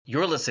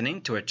You're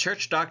listening to a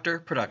Church Doctor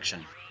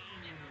production.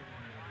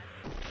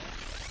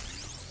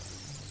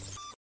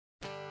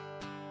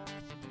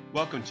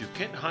 Welcome to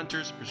Kent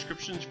Hunter's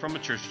Prescriptions from a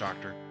Church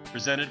Doctor,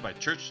 presented by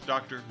Church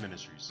Doctor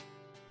Ministries.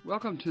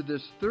 Welcome to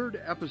this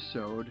third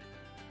episode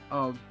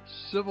of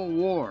Civil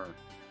War.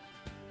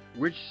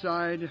 Which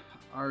side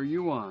are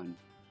you on?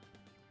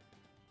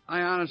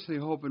 I honestly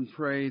hope and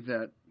pray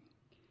that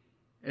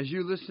as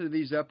you listen to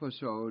these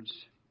episodes,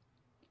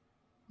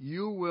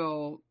 you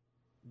will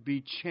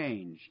be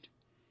changed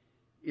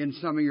in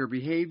some of your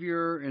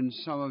behavior, in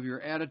some of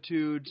your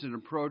attitudes and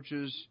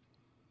approaches,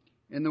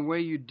 in the way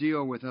you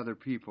deal with other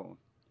people.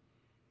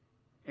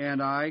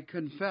 And I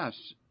confess,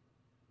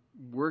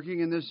 working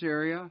in this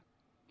area,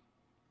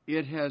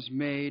 it has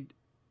made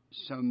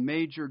some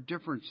major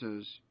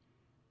differences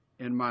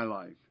in my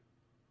life.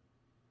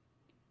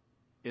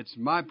 It's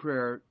my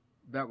prayer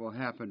that will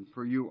happen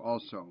for you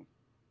also.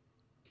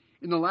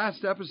 In the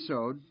last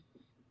episode,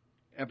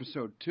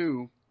 episode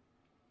 2,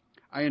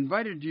 I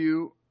invited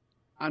you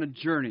on a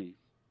journey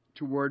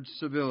towards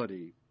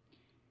civility.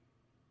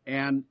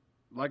 And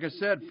like I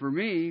said, for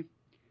me,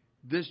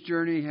 this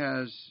journey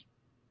has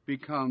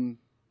become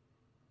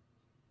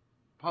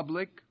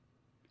public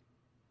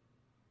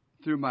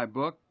through my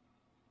book,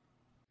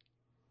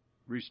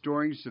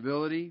 Restoring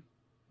Civility,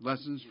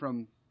 Lessons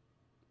from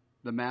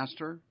the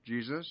Master,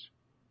 Jesus.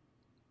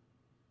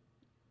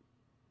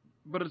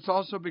 But it's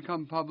also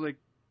become public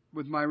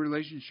with my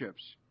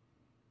relationships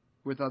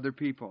with other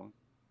people.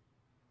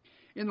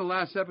 In the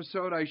last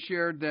episode, I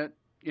shared that,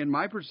 in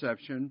my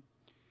perception,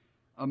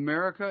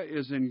 America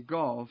is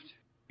engulfed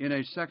in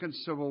a second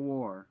civil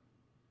war.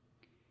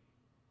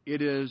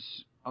 It is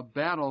a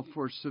battle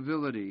for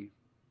civility.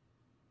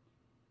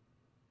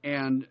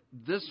 And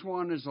this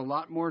one is a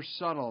lot more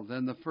subtle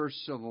than the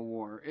first Civil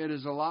War. It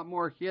is a lot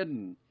more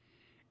hidden.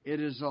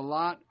 It is a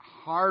lot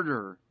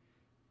harder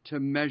to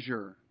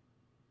measure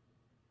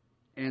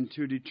and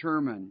to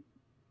determine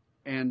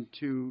and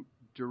to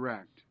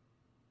direct.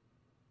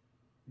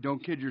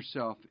 Don't kid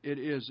yourself. It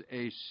is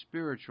a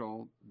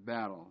spiritual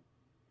battle.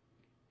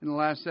 In the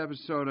last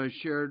episode, I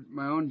shared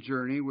my own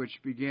journey,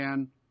 which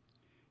began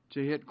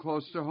to hit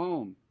close to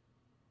home.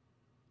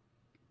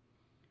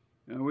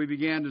 We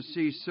began to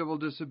see civil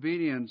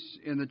disobedience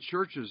in the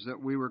churches that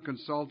we were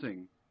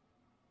consulting.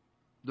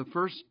 The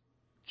first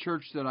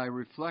church that I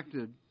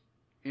reflected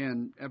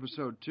in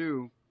episode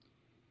 2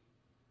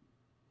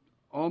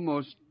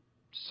 almost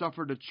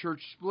suffered a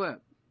church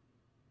split.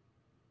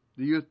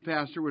 The youth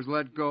pastor was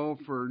let go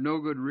for no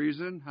good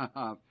reason,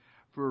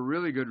 for a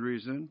really good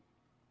reason.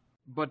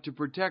 But to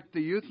protect the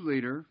youth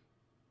leader,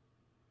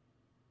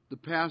 the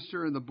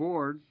pastor and the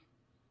board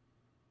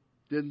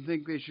didn't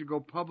think they should go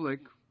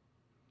public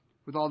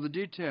with all the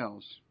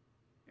details.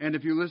 And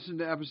if you listen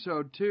to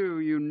episode 2,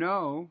 you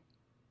know,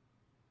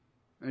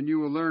 and you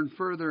will learn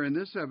further in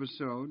this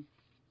episode,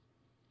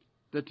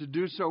 that to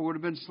do so would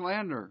have been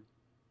slander.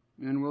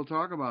 And we'll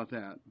talk about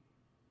that.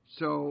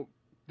 So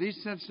these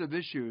sensitive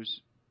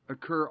issues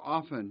occur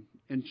often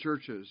in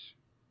churches.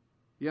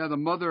 Yeah, the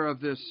mother of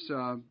this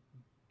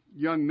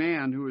young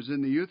man who was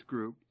in the youth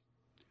group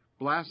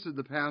blasted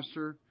the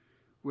pastor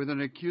with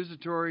an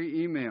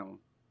accusatory email,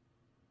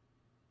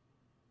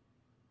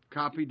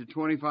 copied to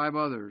 25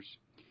 others.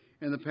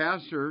 And the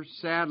pastor,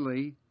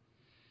 sadly,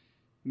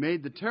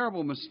 made the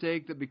terrible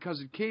mistake that because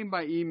it came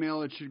by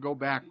email, it should go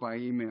back by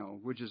email,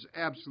 which is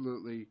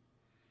absolutely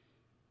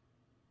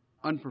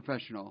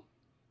unprofessional.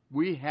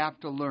 We have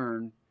to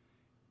learn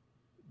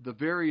the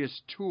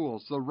various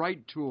tools, the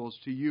right tools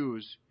to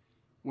use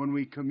when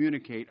we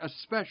communicate,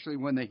 especially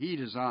when the heat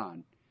is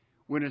on,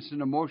 when it's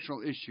an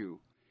emotional issue,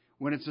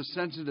 when it's a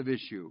sensitive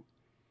issue.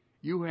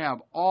 You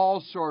have all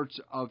sorts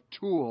of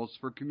tools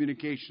for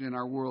communication in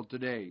our world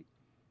today.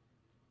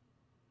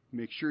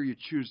 Make sure you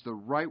choose the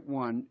right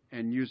one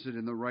and use it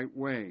in the right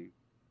way.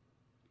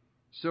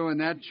 So in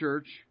that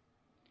church,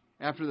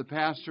 after the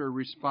pastor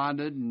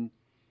responded and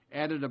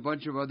added a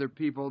bunch of other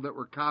people that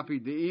were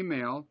copied the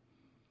email,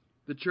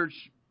 the church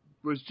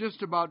was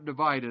just about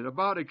divided,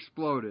 about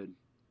exploded.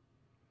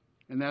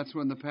 And that's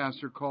when the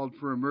pastor called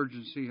for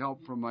emergency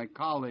help from my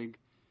colleague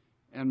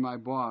and my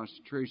boss,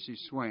 Tracy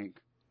Swank,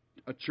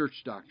 a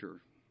church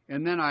doctor.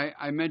 And then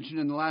I mentioned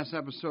in the last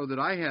episode that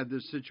I had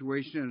this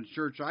situation in a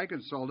church I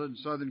consulted in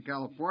Southern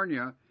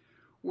California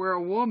where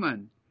a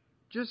woman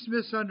just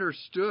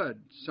misunderstood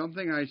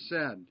something I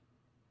said.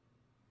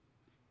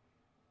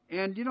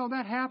 And, you know,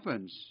 that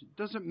happens. It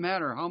doesn't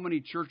matter how many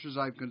churches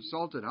I've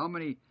consulted, how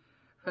many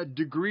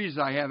degrees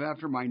I have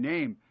after my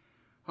name,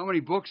 how many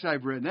books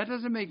I've written. That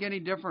doesn't make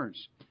any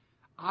difference.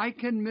 I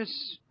can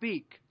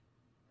misspeak,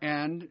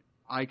 and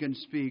I can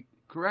speak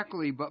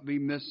correctly but be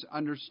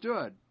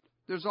misunderstood.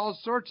 There's all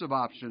sorts of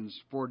options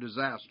for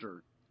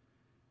disaster.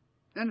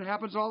 And it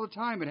happens all the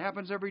time. It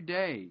happens every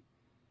day.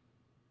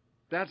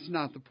 That's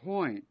not the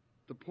point.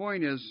 The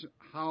point is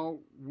how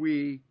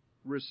we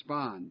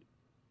respond.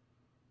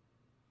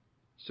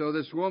 So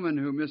this woman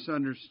who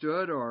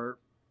misunderstood, or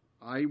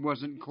I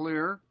wasn't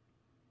clear,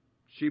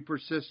 she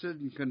persisted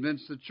and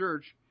convinced the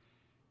church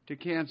to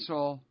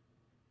cancel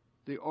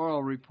the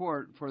oral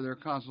report for their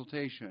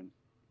consultation.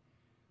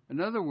 In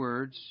other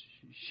words,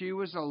 she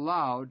was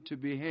allowed to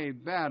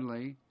behave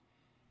badly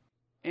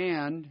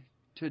and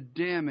to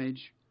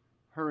damage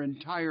her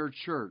entire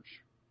church.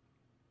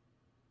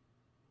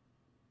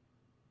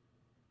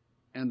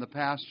 And the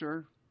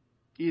pastor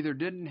either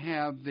didn't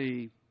have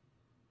the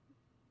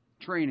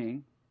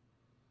training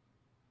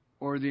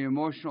or the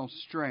emotional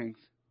strength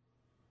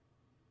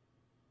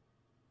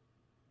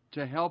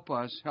to help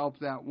us help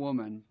that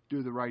woman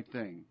do the right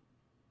thing.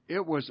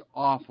 It was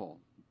awful.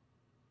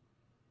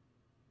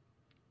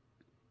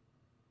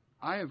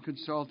 I have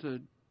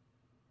consulted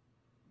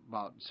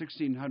about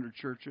 1,600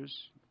 churches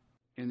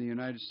in the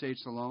United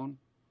States alone.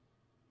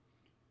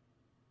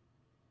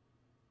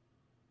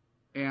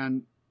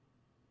 And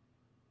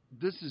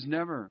this has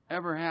never,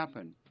 ever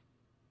happened.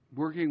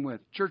 Working with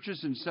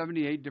churches in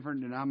 78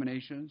 different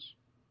denominations,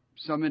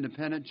 some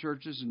independent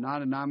churches and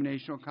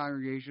non-denominational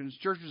congregations,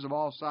 churches of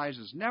all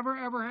sizes. Never,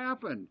 ever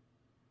happened.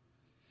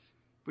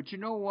 But you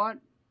know what?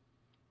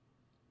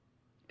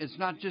 It's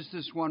not just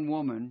this one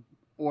woman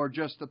or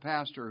just the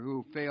pastor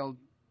who failed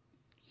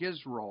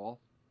his role.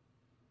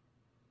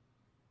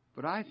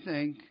 But I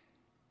think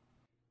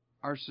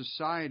our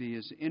society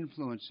is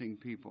influencing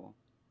people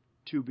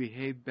to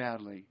behave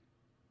badly.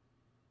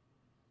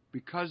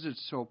 Because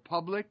it's so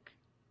public,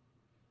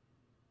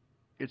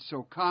 it's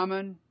so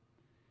common,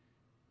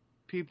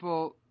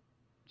 people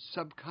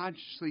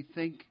subconsciously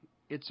think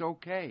it's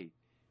okay.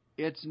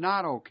 It's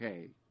not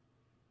okay.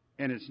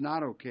 And it's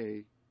not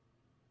okay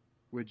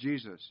with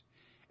Jesus.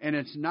 And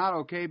it's not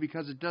okay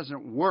because it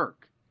doesn't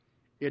work.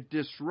 It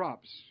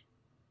disrupts.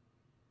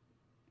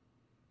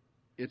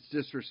 It's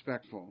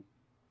disrespectful.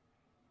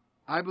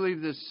 I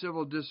believe this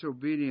civil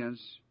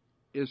disobedience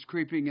is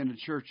creeping into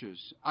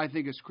churches. I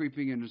think it's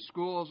creeping into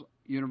schools,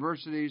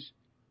 universities.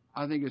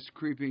 I think it's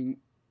creeping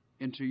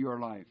into your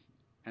life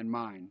and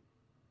mine.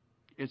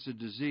 It's a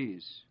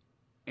disease,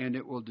 and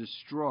it will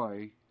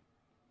destroy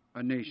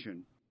a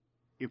nation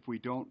if we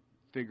don't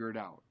figure it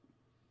out.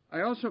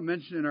 I also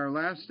mentioned in our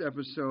last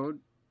episode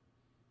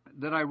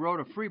that I wrote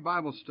a free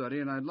Bible study,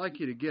 and I'd like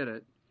you to get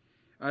it.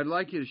 I'd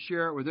like you to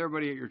share it with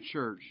everybody at your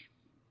church.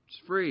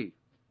 It's free.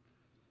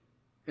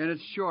 And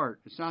it's short.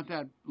 It's not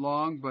that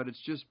long, but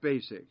it's just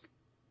basic.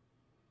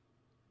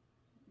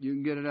 You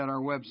can get it at our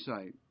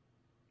website.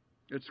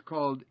 It's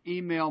called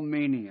Email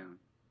Mania.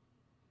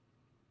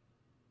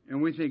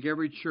 And we think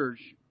every church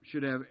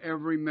should have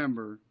every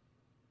member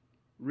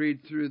read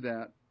through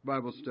that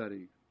Bible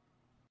study.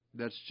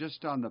 That's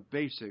just on the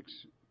basics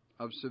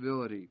of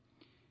civility.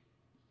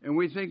 And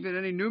we think that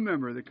any new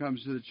member that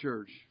comes to the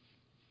church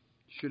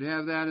should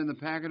have that in the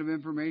packet of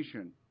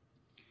information.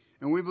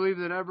 And we believe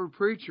that every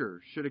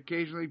preacher should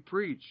occasionally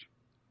preach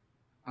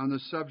on the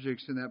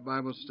subjects in that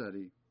Bible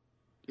study.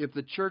 If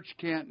the church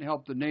can't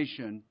help the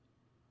nation,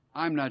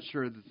 I'm not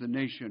sure that the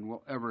nation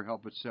will ever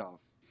help itself.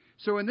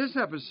 So in this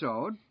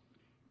episode,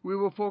 we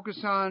will focus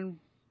on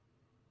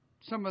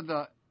some of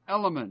the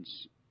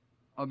elements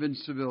of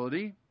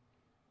incivility: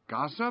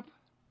 gossip,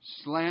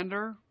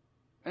 slander,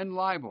 and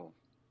libel.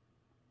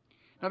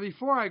 Now,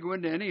 before I go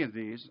into any of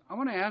these, I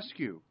want to ask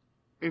you,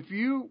 if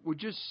you would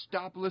just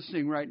stop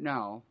listening right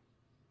now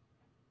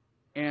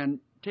and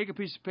take a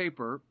piece of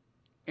paper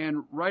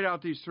and write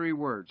out these three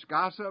words: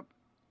 gossip,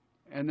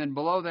 and then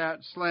below that,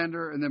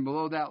 slander, and then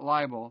below that,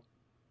 libel,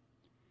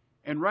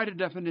 and write a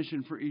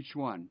definition for each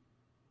one.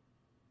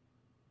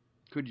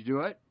 Could you do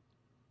it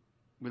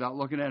without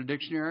looking at a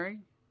dictionary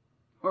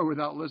or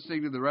without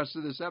listening to the rest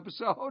of this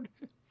episode?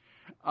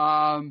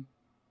 I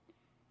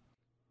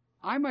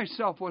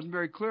myself wasn't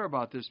very clear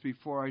about this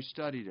before I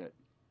studied it.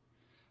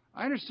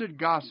 I understood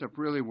gossip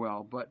really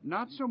well, but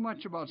not so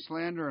much about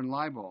slander and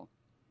libel.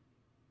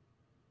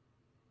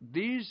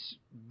 These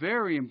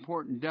very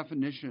important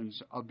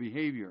definitions of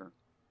behavior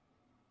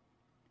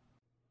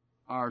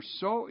are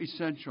so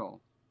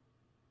essential,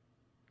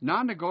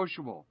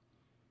 non-negotiable,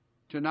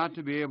 to not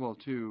to be able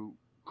to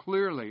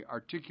clearly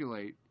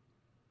articulate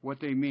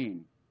what they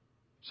mean.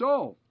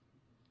 So,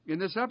 in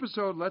this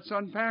episode, let's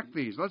unpack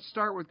these. Let's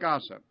start with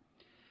gossip.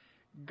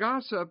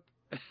 Gossip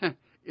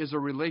is a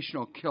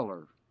relational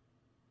killer.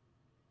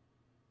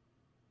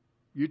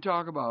 You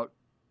talk about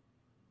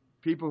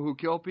people who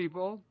kill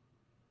people,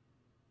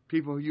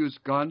 people who use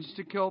guns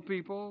to kill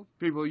people,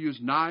 people who use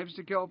knives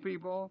to kill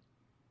people.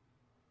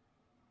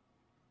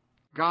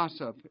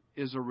 Gossip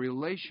is a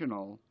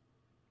relational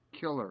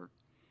killer.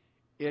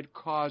 It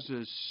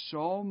causes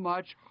so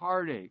much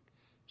heartache,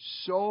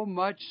 so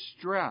much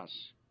stress,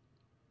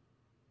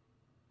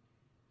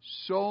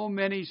 so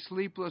many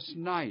sleepless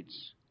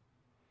nights.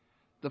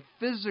 The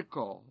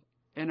physical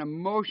and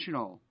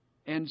emotional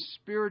and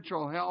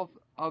spiritual health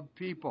of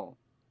people,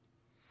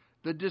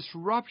 the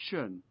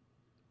disruption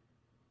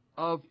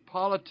of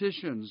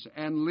politicians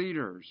and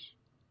leaders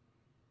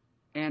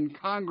and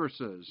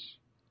congresses,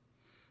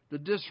 the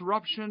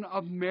disruption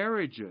of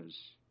marriages,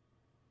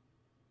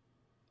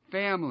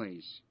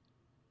 families,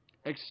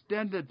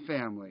 extended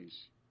families,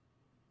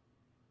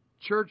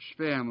 church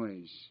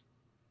families.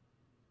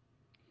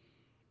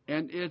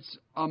 And it's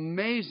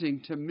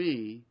amazing to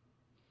me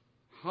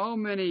how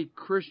many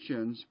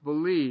Christians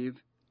believe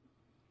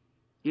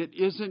it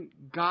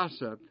isn't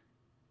gossip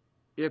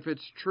if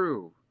it's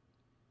true.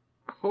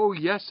 Oh,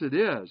 yes, it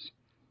is.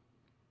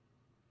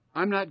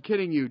 I'm not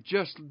kidding you.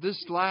 Just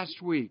this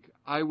last week,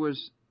 I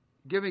was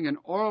giving an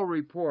oral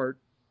report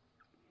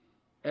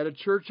at a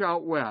church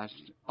out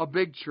west, a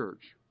big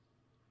church.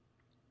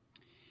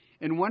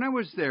 And when I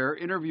was there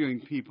interviewing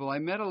people, I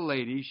met a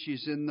lady.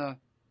 She's in the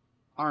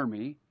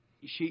Army.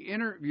 She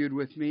interviewed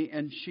with me,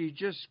 and she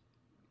just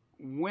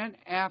went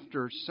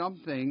after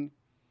something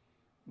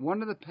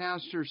one of the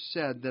pastors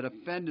said that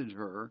offended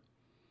her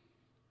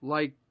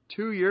like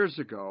 2 years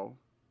ago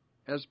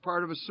as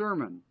part of a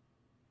sermon.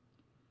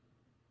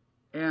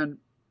 And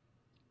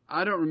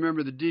I don't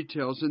remember the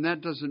details, and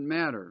that doesn't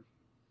matter.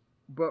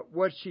 But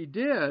what she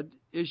did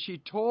is she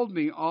told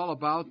me all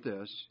about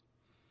this.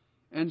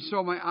 And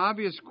so my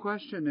obvious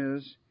question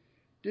is,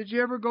 did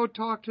you ever go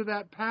talk to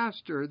that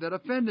pastor that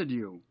offended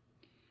you?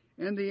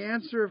 And the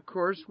answer, of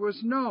course, was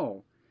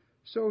no.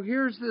 So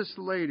here's this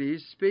lady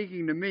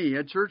speaking to me,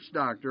 a church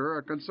doctor,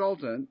 a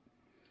consultant,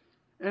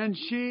 and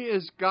she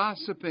is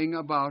gossiping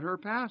about her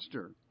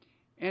pastor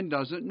and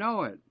doesn't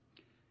know it.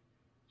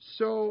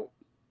 So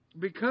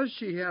because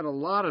she had a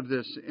lot of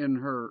this in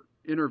her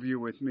interview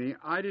with me,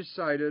 I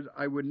decided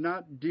I would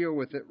not deal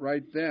with it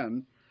right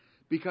then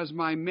because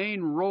my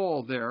main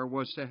role there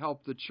was to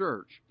help the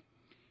church.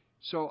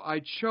 So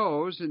I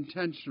chose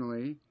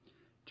intentionally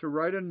to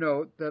write a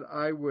note that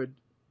I would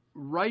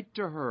write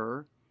to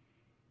her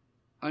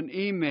an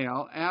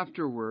email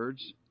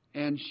afterwards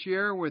and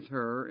share with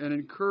her and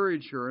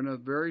encourage her in a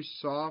very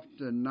soft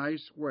and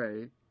nice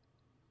way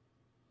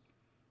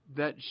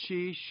that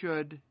she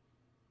should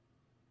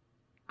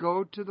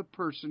go to the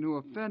person who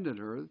offended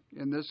her,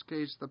 in this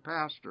case the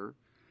pastor,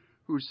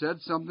 who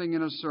said something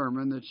in a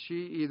sermon that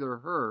she either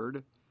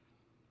heard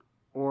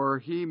or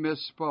he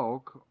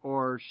misspoke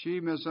or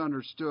she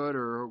misunderstood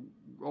or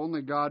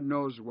only God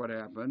knows what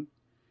happened.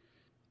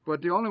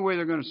 But the only way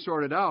they're going to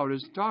sort it out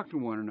is to talk to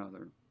one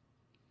another.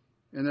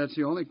 And that's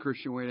the only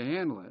Christian way to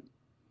handle it.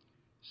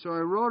 So I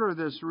wrote her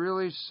this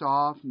really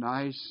soft,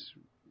 nice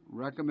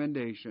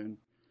recommendation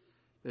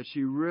that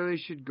she really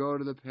should go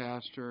to the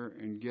pastor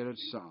and get it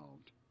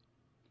solved.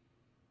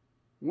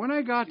 When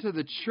I got to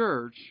the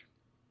church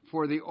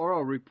for the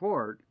oral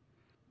report,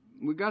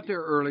 we got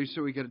there early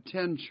so we could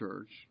attend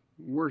church,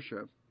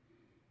 worship.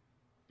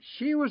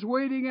 She was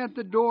waiting at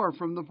the door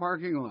from the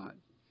parking lot.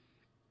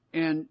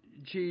 And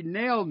she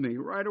nailed me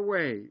right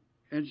away.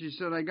 And she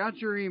said, I got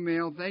your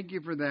email. Thank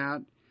you for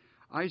that.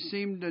 I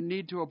seem to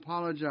need to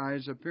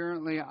apologize.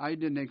 Apparently, I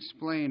didn't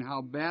explain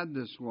how bad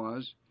this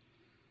was.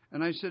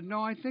 And I said,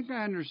 no, I think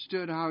I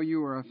understood how you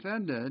were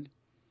offended.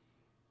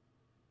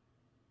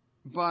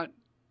 But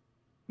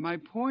my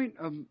point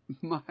of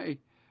my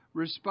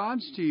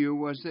response to you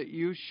was that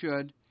you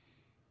should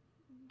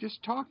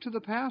just talk to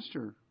the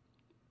pastor.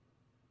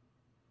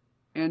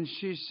 And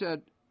she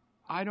said,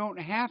 I don't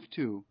have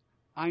to.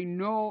 I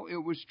know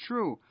it was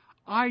true.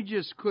 I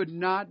just could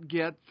not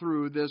get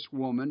through this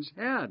woman's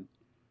head.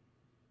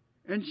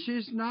 And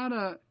she's not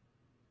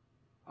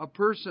a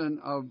person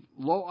of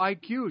low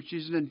IQ.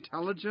 She's an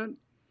intelligent,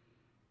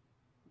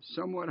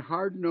 somewhat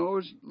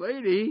hard-nosed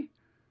lady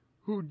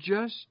who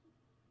just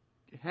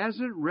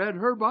hasn't read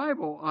her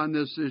Bible on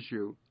this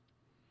issue.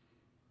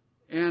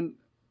 And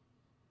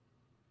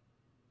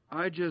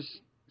I just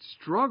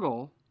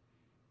struggle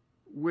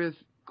with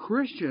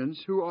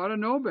Christians who ought to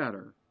know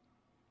better.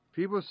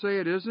 People say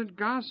it isn't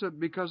gossip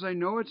because I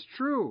know it's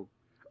true.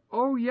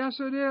 Oh, yes,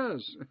 it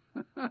is.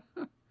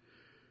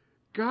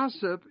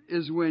 Gossip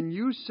is when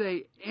you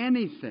say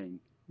anything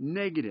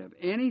negative,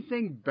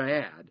 anything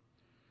bad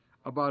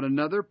about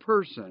another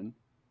person,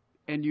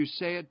 and you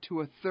say it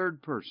to a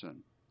third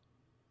person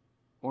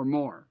or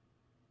more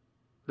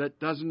that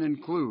doesn't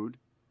include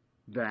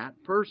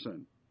that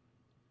person.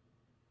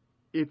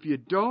 If you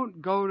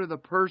don't go to the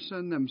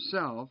person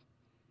themselves,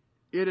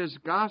 it is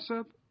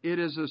gossip, it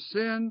is a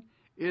sin,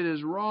 it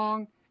is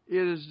wrong,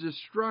 it is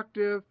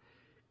destructive,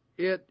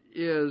 it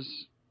is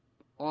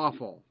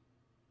awful.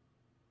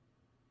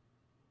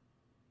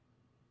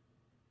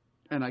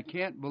 And I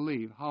can't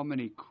believe how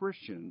many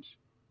Christians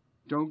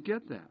don't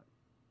get that.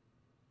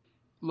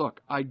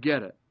 Look, I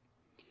get it.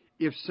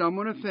 If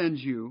someone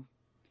offends you,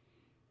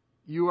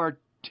 you are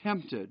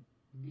tempted,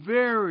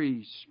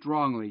 very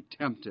strongly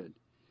tempted,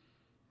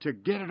 to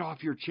get it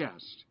off your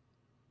chest.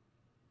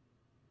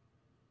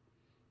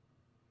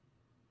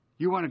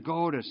 You want to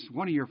go to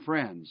one of your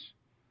friends,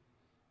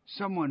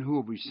 someone who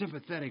will be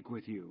sympathetic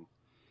with you,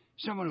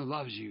 someone who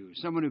loves you,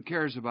 someone who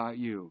cares about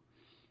you,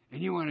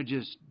 and you want to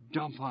just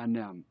dump on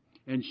them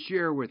and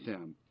share with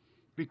them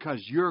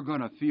because you're going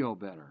to feel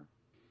better.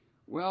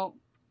 Well,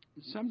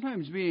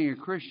 sometimes being a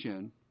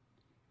Christian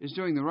is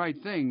doing the right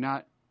thing,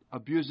 not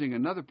abusing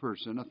another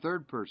person, a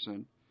third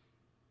person,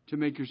 to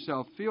make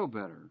yourself feel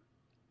better.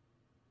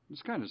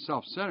 It's kind of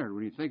self-centered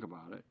when you think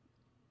about it.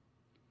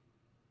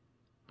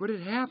 But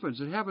it happens.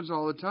 It happens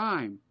all the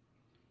time.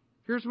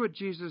 Here's what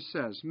Jesus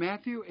says.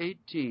 Matthew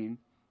 18,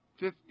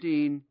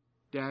 15-17.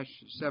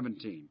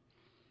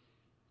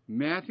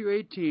 Matthew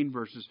 18,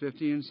 verses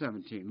 15 and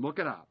 17. Look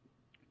it up.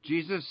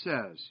 Jesus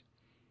says,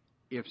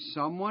 if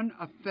someone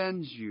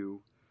offends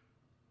you,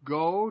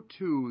 go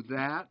to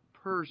that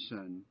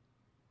person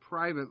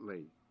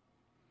privately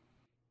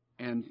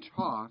and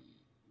talk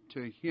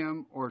to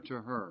him or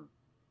to her.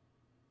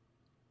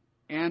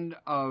 End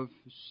of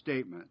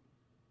statement.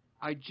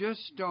 I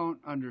just don't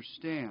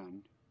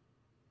understand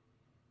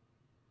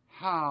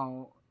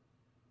how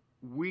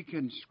we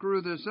can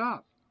screw this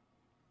up.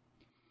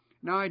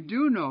 Now, I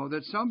do know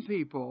that some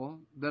people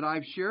that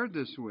I've shared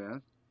this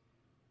with,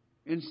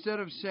 instead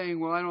of saying,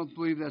 well, I don't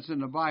believe that's in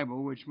the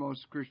Bible, which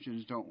most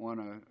Christians don't want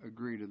to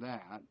agree to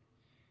that,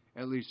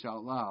 at least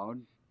out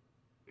loud,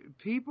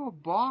 people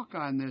balk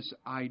on this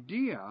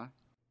idea,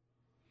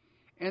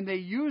 and they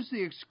use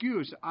the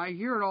excuse, I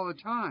hear it all the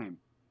time,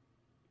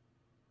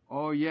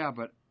 oh yeah,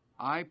 but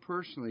I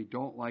personally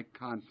don't like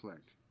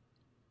conflict.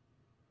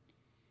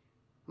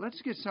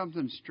 Let's get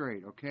something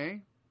straight,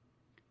 okay?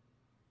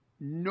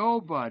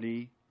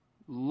 Nobody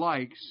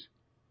likes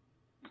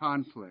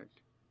conflict.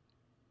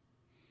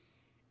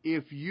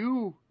 If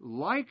you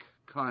like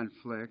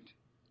conflict,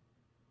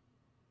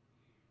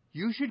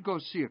 you should go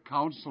see a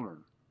counselor.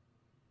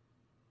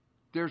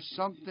 There's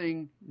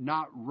something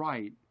not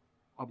right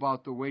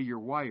about the way you're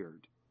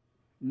wired,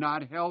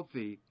 not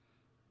healthy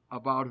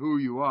about who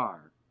you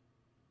are.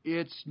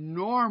 It's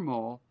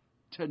normal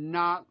to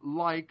not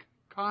like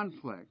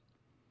conflict.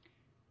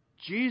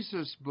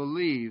 Jesus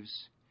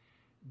believes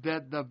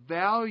that the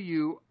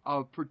value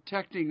of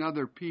protecting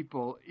other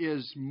people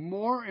is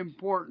more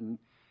important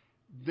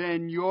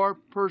than your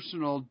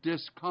personal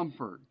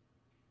discomfort.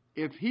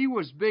 If he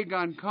was big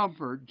on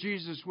comfort,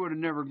 Jesus would have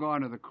never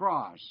gone to the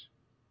cross,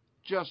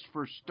 just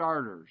for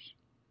starters.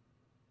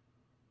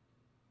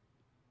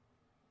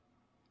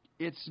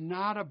 It's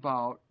not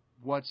about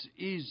what's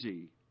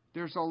easy.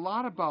 There's a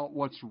lot about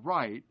what's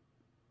right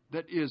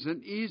that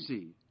isn't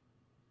easy.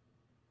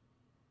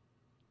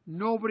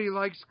 Nobody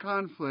likes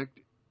conflict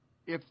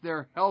if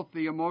they're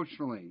healthy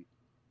emotionally.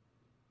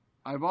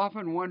 I've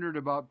often wondered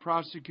about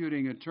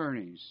prosecuting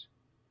attorneys.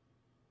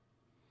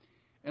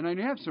 And I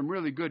have some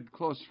really good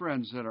close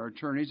friends that are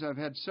attorneys. I've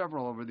had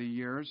several over the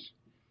years.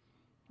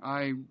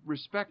 I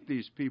respect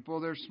these people.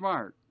 They're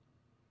smart.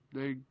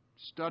 They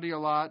study a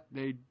lot.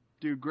 They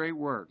do great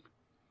work.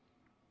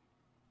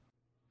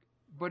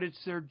 But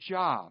it's their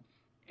job.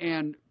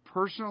 And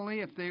personally,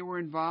 if they were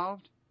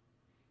involved,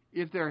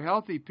 if they're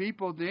healthy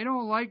people, they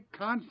don't like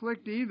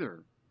conflict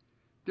either.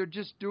 They're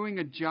just doing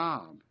a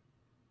job.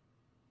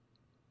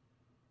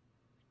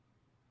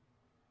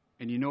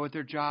 And you know what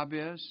their job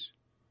is?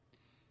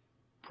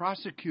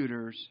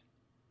 Prosecutors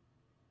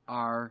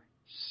are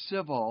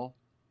civil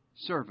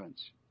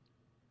servants,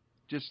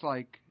 just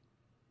like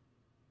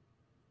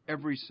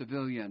every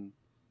civilian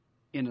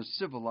in a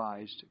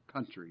civilized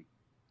country.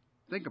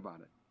 Think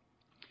about it.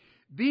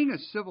 Being a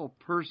civil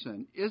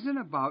person isn't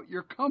about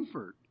your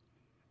comfort.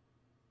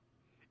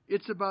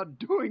 It's about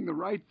doing the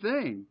right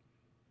thing.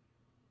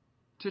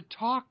 To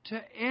talk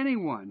to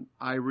anyone,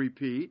 I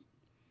repeat,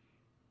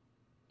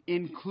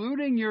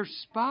 including your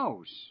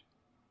spouse,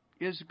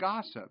 is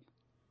gossip.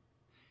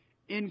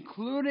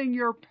 Including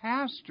your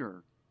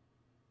pastor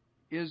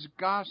is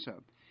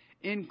gossip.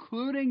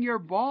 Including your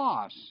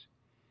boss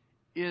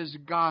is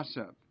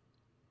gossip.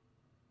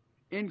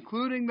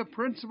 Including the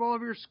principal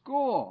of your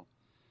school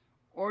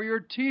or your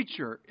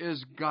teacher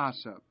is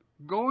gossip.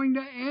 Going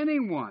to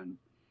anyone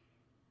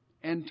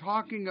and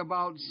talking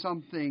about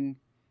something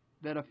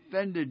that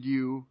offended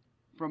you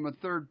from a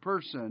third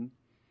person,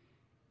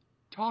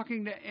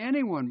 talking to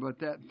anyone but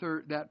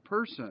that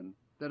person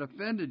that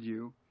offended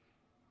you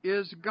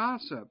is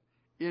gossip.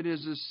 It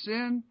is a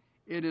sin.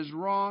 It is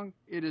wrong.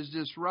 It is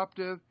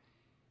disruptive.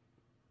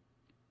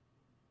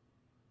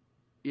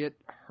 It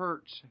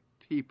hurts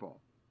people.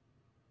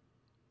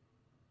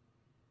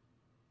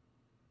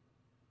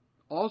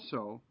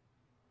 Also,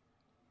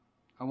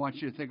 I want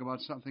you to think about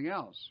something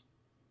else.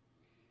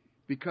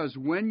 Because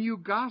when you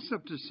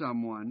gossip to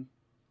someone,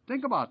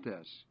 think about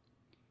this.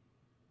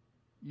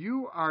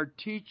 You are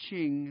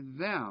teaching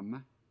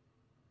them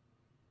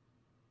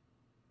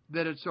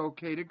that it's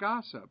okay to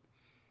gossip.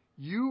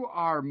 You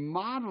are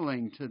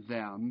modeling to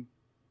them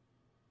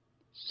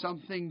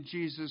something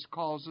Jesus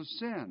calls a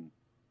sin,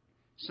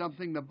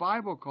 something the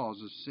Bible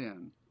calls a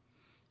sin,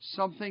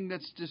 something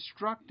that's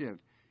destructive.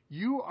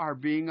 You are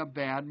being a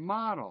bad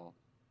model.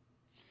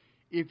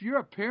 If you're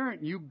a parent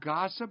and you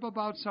gossip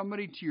about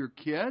somebody to your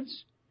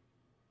kids,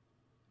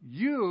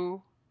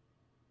 you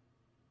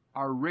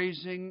are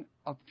raising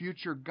a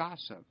future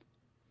gossip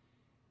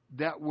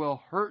that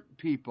will hurt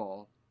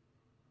people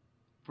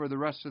for the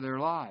rest of their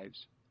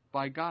lives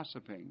by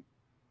gossiping.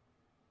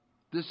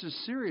 This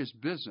is serious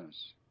business.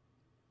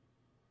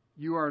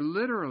 You are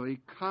literally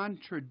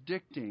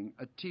contradicting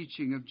a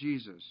teaching of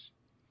Jesus.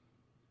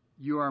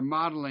 You are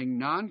modeling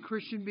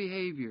non-Christian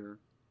behavior,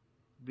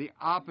 the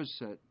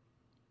opposite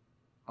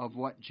of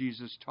what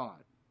Jesus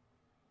taught,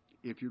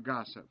 if you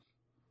gossip.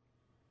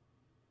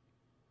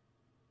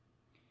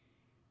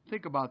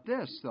 think about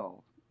this,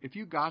 though. If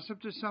you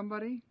gossip to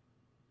somebody,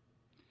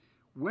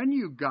 when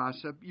you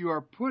gossip, you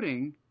are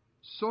putting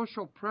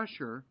social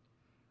pressure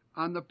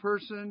on the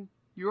person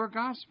you are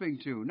gossiping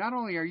to. Not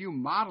only are you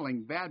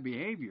modeling bad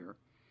behavior,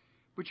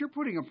 but you're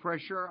putting a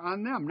pressure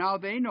on them. Now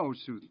they know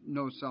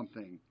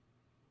something.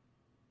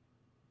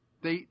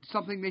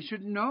 Something they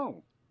shouldn't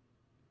know.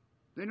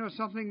 They know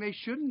something they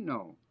shouldn't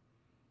know.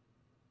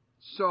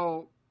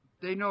 So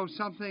they know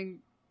something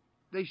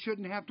they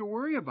shouldn't have to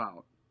worry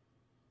about.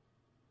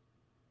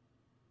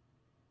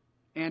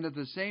 And at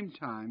the same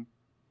time,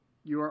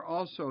 you are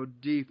also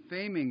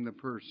defaming the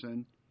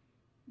person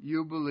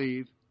you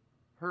believe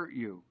hurt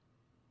you.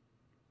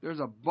 There's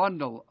a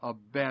bundle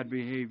of bad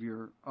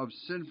behavior, of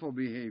sinful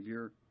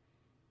behavior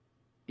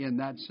in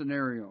that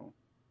scenario.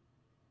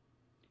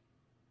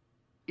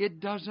 It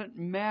doesn't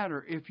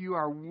matter if you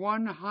are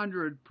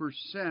 100%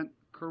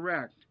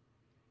 correct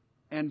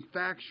and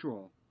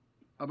factual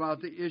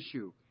about the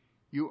issue.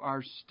 You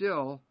are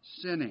still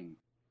sinning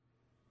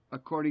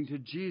according to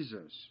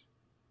Jesus,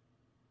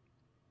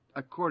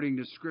 according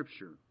to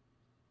Scripture.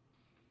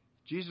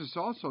 Jesus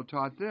also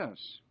taught this.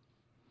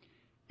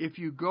 If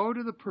you go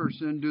to the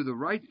person, do the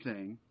right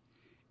thing,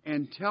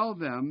 and tell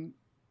them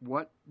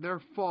what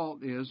their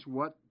fault is,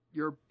 what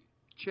your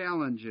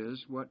challenge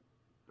is, what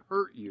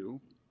hurt you,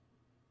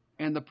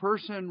 and the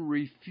person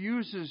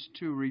refuses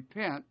to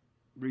repent,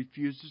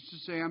 refuses to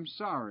say, I'm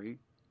sorry,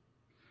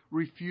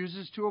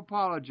 refuses to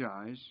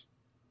apologize,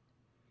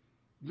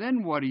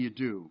 then what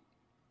do?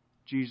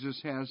 Jesus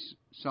has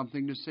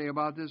something to say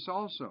about this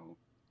also.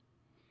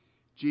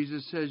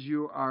 Jesus says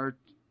you are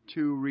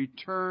to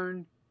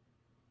return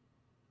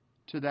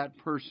to that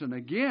person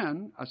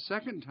again, a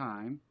second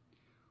time,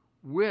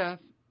 with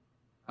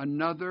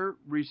another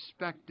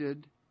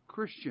respected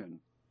Christian.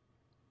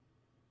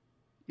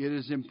 It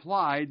is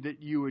implied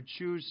that you would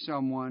choose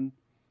someone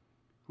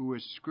who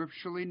is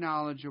scripturally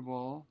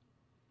knowledgeable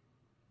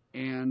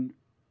and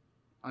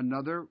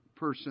another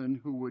person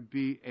who would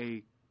be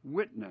a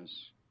witness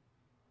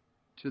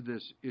to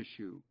this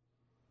issue.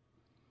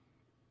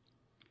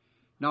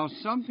 Now,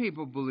 some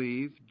people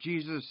believe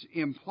Jesus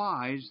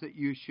implies that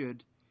you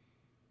should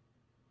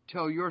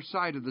tell your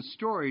side of the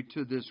story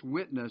to this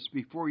witness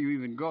before you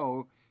even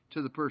go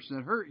to the person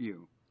that hurt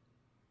you.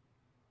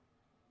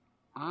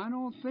 I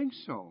don't think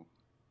so.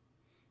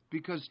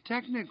 Because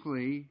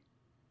technically,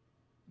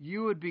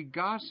 you would be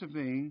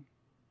gossiping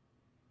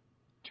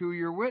to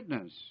your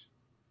witness.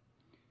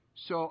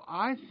 So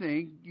I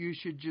think you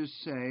should just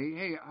say,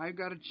 hey, I've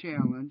got a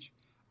challenge.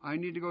 I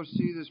need to go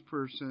see this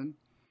person.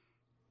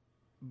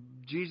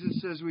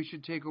 Jesus says we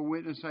should take a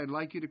witness. I'd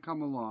like you to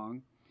come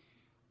along.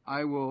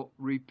 I will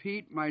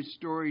repeat my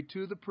story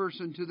to the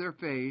person to their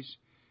face.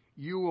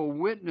 You will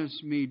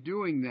witness me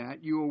doing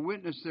that. You will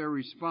witness their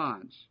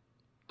response.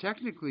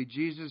 Technically,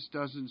 Jesus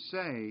doesn't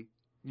say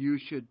you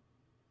should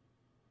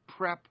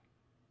prep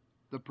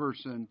the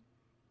person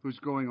who's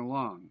going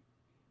along.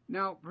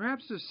 Now,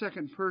 perhaps the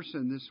second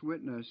person, this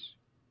witness,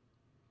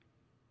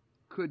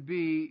 could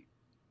be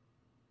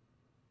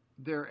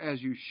there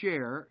as you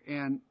share,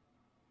 and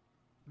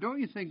don't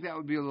you think that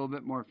would be a little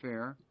bit more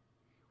fair?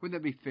 Wouldn't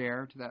that be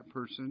fair to that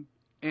person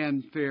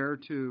and fair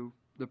to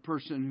the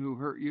person who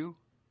hurt you?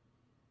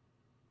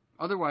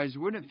 Otherwise,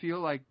 wouldn't it feel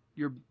like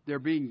they're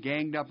being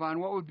ganged up on?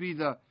 What would be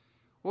the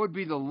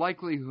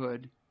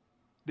likelihood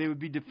they would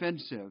be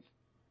defensive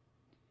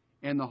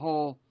and the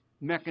whole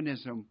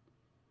mechanism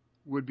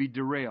would be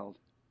derailed?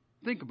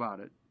 Think about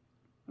it.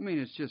 I mean,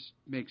 it just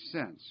makes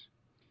sense.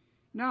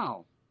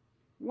 Now,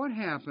 what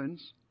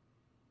happens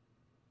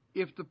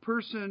if the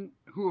person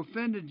who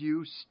offended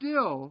you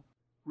still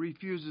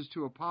refuses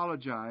to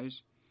apologize,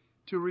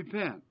 to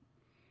repent,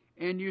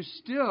 and you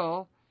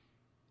still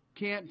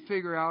can't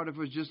figure out if it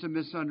was just a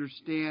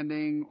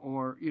misunderstanding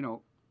or,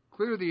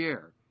 clear the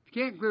air? If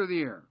you can't clear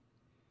the air,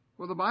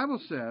 well, the Bible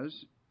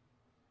says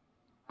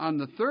on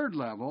the third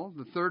level,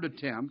 the third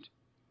attempt,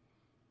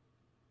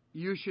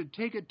 you should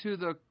take it to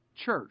the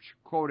church,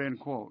 quote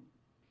unquote.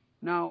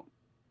 Now,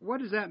 what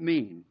does that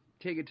mean,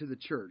 take it to the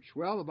church?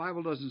 Well, the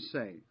Bible doesn't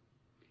say.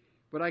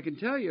 But I can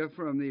tell you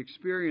from the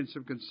experience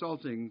of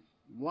consulting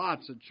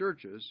lots of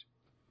churches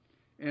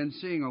and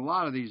seeing a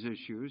lot of these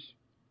issues,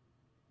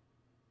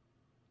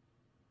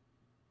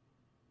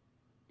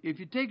 if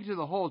you take it to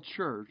the whole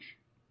church,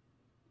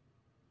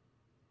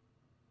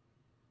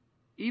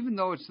 even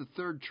though it's the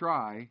third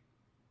try,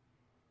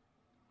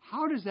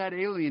 how does that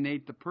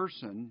alienate the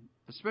person,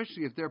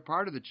 especially if they're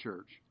part of the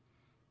church?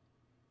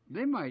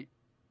 They might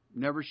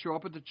never show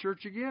up at the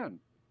church again.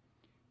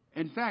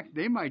 In fact,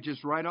 they might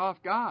just write off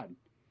God.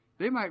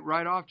 They might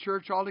write off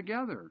church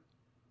altogether.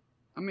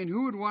 I mean,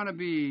 who would want to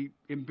be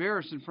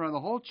embarrassed in front of the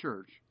whole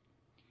church?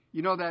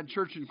 You know that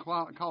church in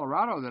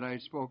Colorado that I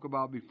spoke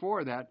about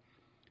before, that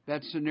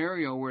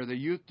scenario where the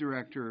youth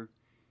director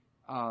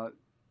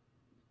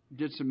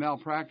did some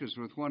malpractice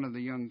with one of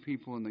the young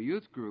people in the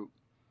youth group.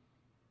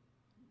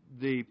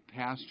 The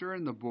pastor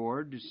and the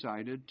board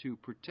decided to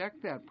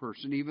protect that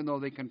person, even though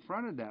they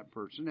confronted that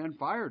person and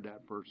fired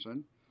that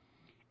person,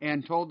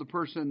 and told the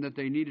person that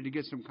they needed to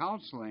get some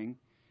counseling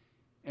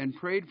and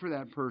prayed for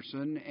that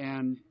person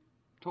and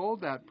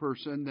told that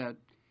person that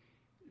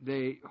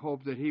they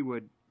hoped that he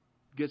would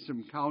get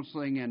some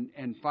counseling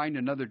and find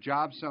another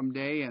job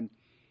someday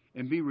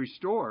and be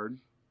restored,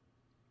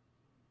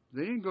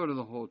 they didn't go to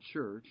the whole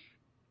church.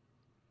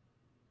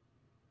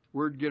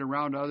 Word get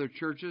around to other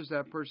churches,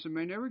 that person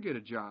may never get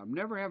a job,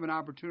 never have an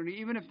opportunity,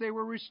 even if they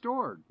were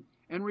restored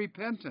and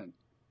repentant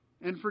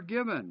and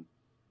forgiven.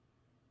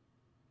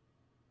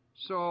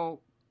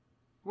 So,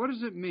 what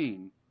does it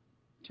mean,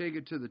 take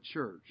it to the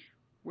church?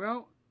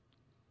 Well,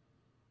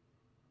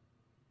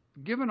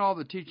 given all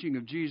the teaching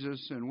of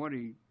Jesus and what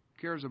he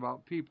cares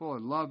about people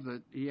and love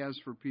that he has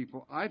for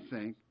people, I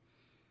think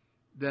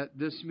that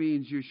this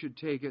means you should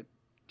take it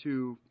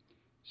to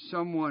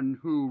someone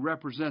who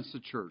represents the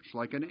church,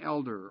 like an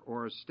elder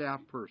or a staff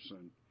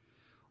person,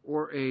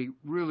 or a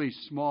really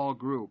small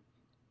group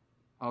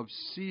of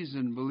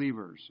seasoned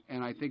believers.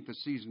 And I think the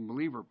seasoned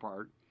believer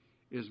part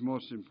is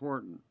most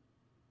important.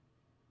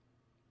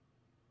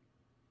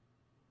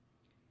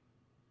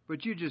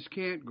 But you just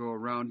can't go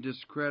around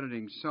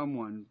discrediting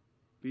someone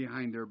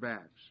behind their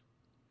backs.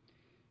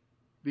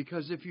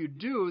 Because if you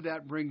do,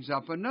 that brings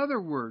up another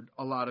word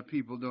a lot of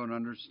people don't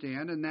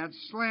understand, and that's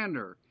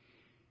slander.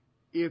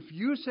 If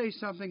you say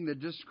something that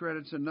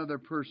discredits another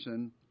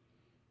person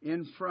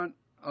in front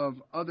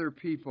of other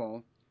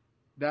people,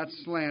 that's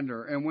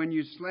slander. And when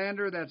you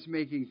slander, that's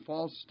making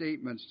false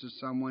statements to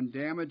someone,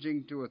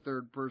 damaging to a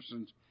third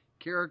person's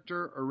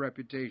character or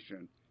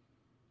reputation.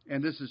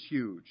 And this is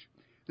huge.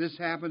 This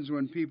happens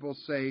when people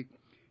say,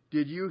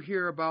 "Did you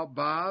hear about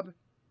Bob?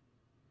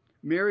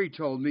 Mary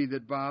told me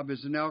that Bob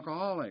is an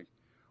alcoholic."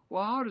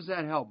 Well, how does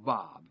that help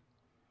Bob?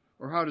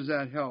 Or how does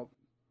that help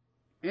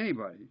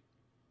anybody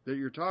that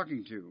you're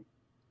talking to?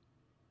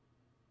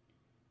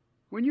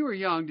 When you were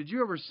young, did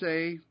you ever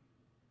say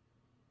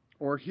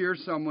or hear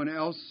someone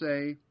else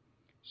say,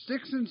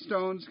 "Sticks and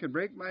stones can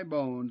break my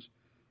bones,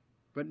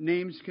 but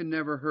names can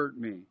never hurt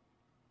me"?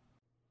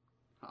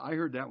 I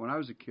heard that when I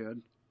was a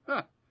kid.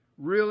 Huh,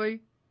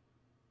 really?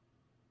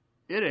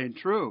 It ain't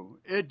true.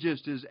 It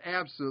just is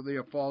absolutely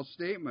a false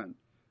statement.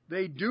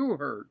 They do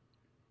hurt.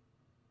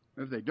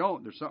 If they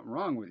don't, there's something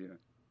wrong with you.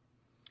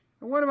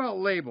 And what about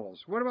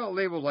labels? What about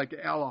labels like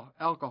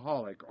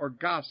alcoholic or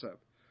gossip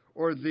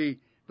or the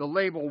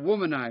label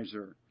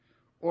womanizer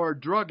or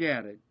drug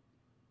addict?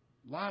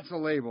 Lots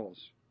of labels.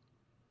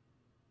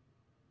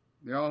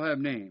 They all have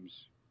names.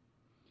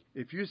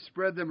 If you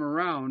spread them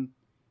around,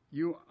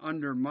 you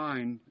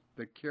undermine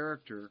the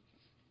character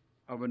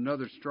of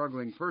another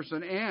struggling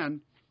person,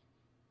 and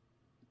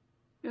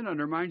it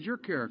undermines your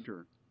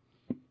character.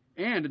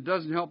 And it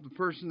doesn't help the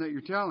person that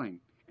you're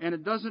telling. And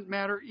it doesn't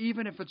matter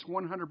even if it's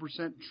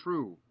 100%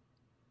 true,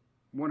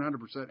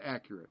 100%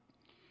 accurate.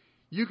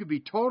 You could be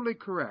totally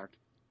correct,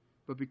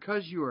 but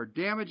because you are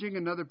damaging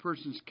another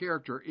person's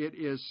character, it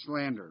is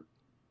slander.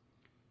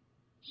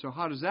 So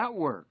how does that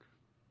work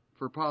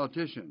for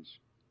politicians?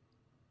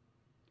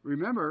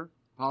 Remember,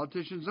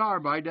 politicians are,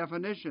 by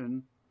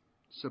definition,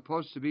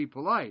 supposed to be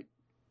polite.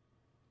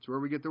 It's where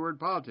we get the word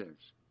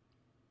politics.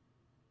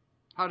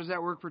 How does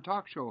that work for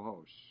talk show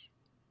hosts?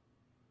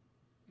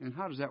 And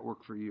how does that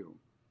work for you?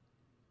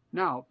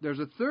 Now, there's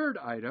a third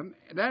item.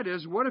 That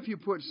is, what if you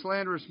put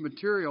slanderous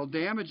material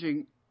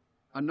damaging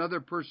another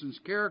person's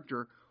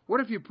character?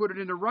 What if you put it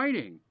into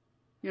writing?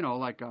 You know,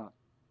 like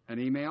an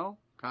email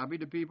copied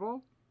to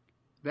people?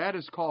 That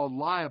is called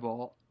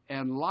libel,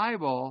 and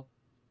libel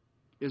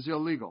is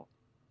illegal.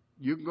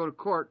 You can go to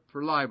court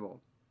for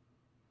libel.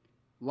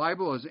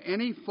 Libel is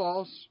any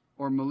false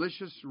or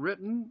malicious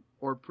written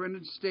or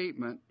printed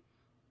statement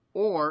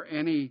or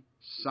any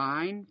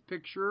sign,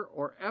 picture,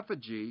 or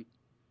effigy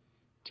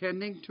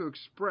tending to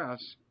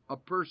express a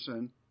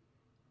person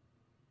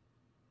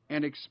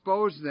and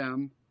expose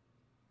them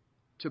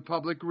to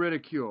public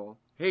ridicule,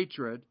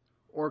 hatred,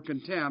 or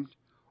contempt,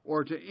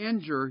 or to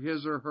injure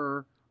his or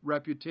her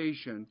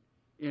reputation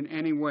in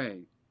any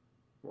way.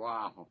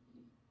 Wow.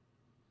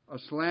 A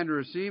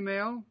slanderous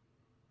email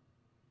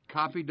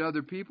copied to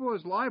other people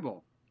is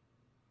libel.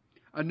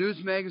 A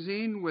news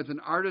magazine with an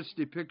artist's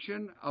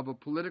depiction of a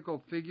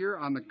political figure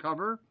on the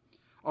cover,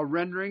 a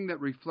rendering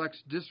that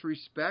reflects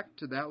disrespect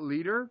to that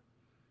leader,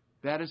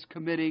 that is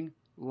committing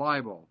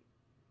libel.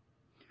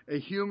 A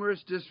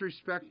humorous,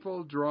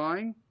 disrespectful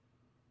drawing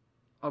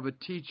of a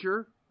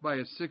teacher by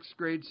a 6th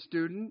grade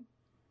student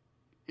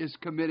is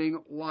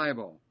committing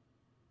libel.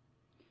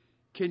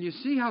 Can you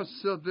see how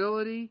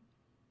civility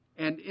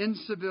and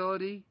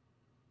incivility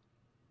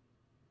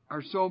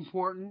are so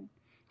important?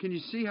 Can you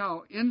see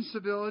how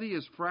incivility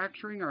is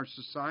fracturing our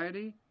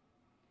society?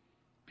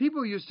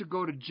 People used to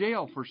go to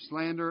jail for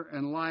slander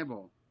and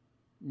libel.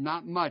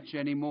 Not much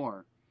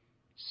anymore.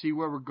 See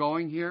where we're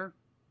going here?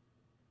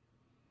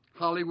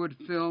 Hollywood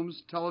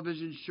films,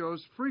 television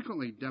shows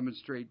frequently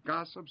demonstrate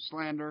gossip,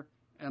 slander,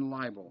 and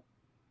libel.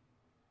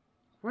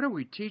 What are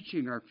we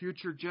teaching our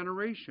future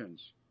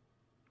generations?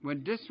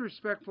 When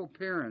disrespectful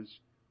parents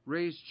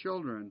raise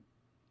children,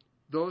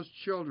 those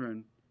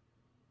children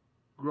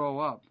grow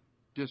up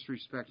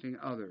disrespecting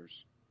others.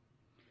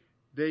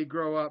 They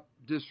grow up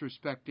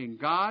disrespecting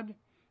God,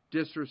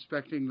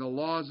 disrespecting the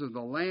laws of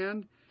the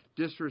land,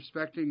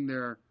 disrespecting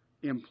their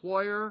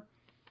employer,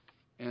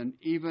 and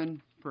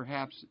even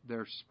perhaps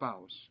their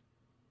spouse.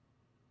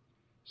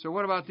 So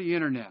what about the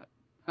internet?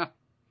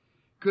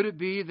 Could it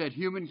be that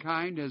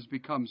humankind has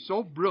become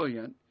so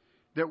brilliant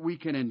that we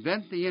can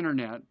invent the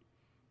internet,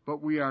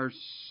 but we are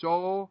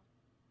so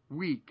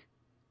weak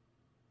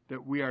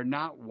that we are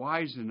not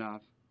wise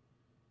enough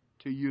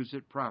to use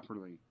it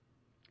properly?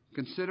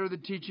 Consider the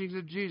teachings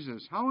of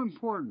Jesus. How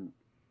important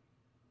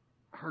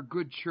are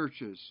good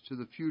churches to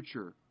the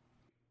future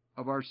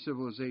of our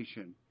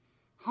civilization?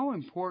 How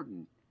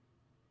important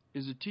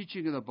is the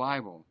teaching of the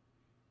Bible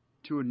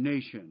to a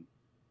nation?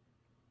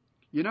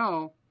 You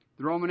know,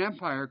 the Roman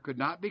Empire could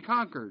not be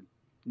conquered.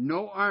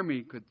 No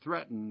army could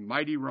threaten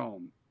mighty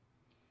Rome.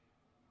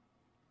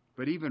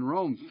 But even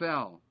Rome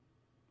fell,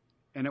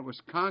 and it was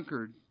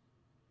conquered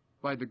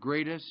by the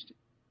greatest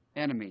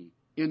enemy,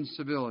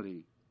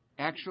 incivility.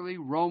 Actually,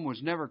 Rome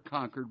was never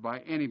conquered by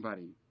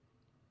anybody.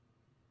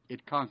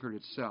 It conquered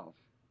itself.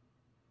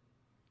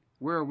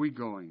 Where are we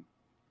going?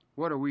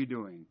 What are we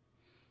doing?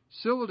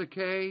 Civil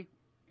decay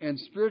and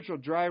spiritual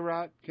dry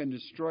rot can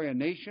destroy a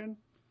nation,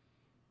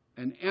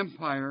 an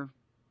empire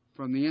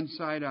from the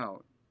inside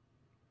out.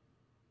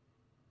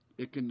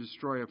 It can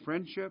destroy a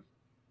friendship.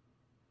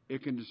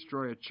 It can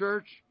destroy a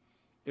church.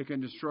 It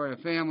can destroy a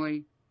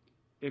family.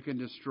 It can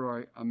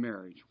destroy a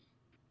marriage.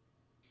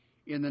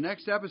 In the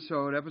next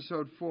episode,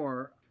 episode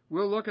 4,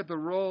 we'll look at the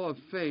role of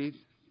faith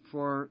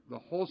for the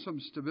wholesome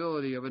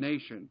stability of a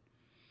nation.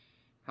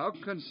 How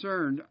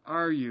concerned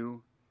are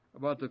you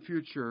about the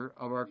future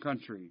of our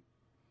country?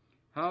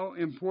 How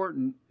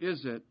important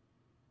is it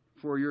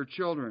for your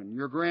children,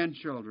 your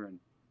grandchildren,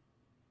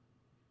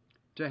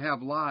 to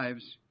have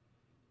lives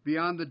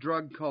beyond the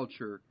drug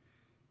culture,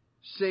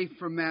 safe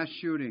from mass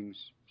shootings,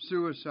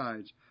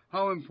 suicides?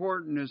 How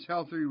important is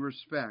healthy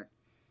respect?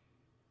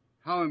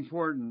 How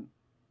important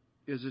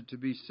is it to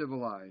be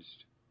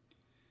civilized?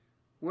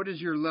 What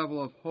is your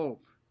level of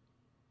hope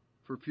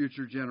for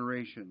future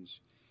generations?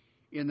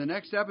 In the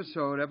next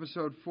episode,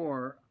 episode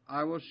 4,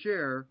 I will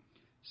share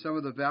some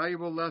of the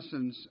valuable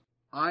lessons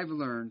I've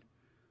learned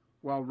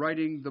while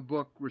writing the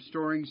book,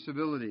 Restoring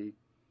Civility,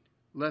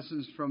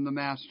 Lessons from the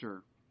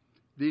Master.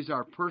 These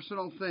are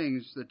personal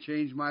things that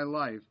changed my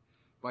life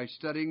by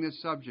studying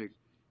this subject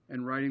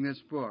and writing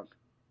this book.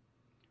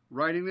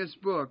 Writing this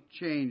book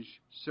changed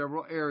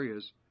several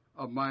areas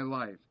of my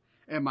life.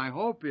 And my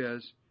hope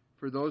is,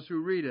 for those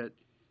who read it,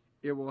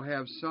 it will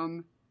have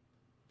some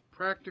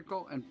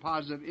practical and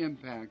positive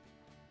impact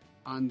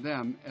on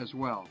them as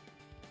well.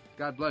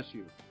 God bless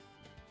you.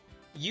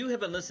 You have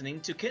been listening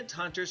to Kent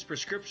Hunter's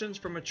Prescriptions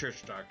from a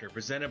Church Doctor,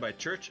 presented by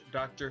Church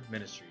Doctor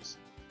Ministries.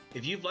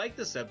 If you've liked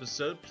this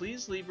episode,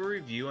 please leave a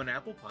review on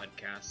Apple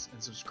Podcasts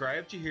and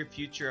subscribe to hear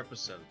future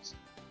episodes.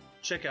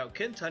 Check out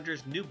Kent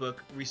Hunter's new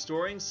book,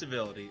 Restoring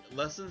Civility,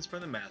 Lessons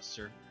from the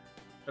Master,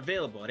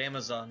 available at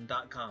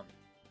Amazon.com.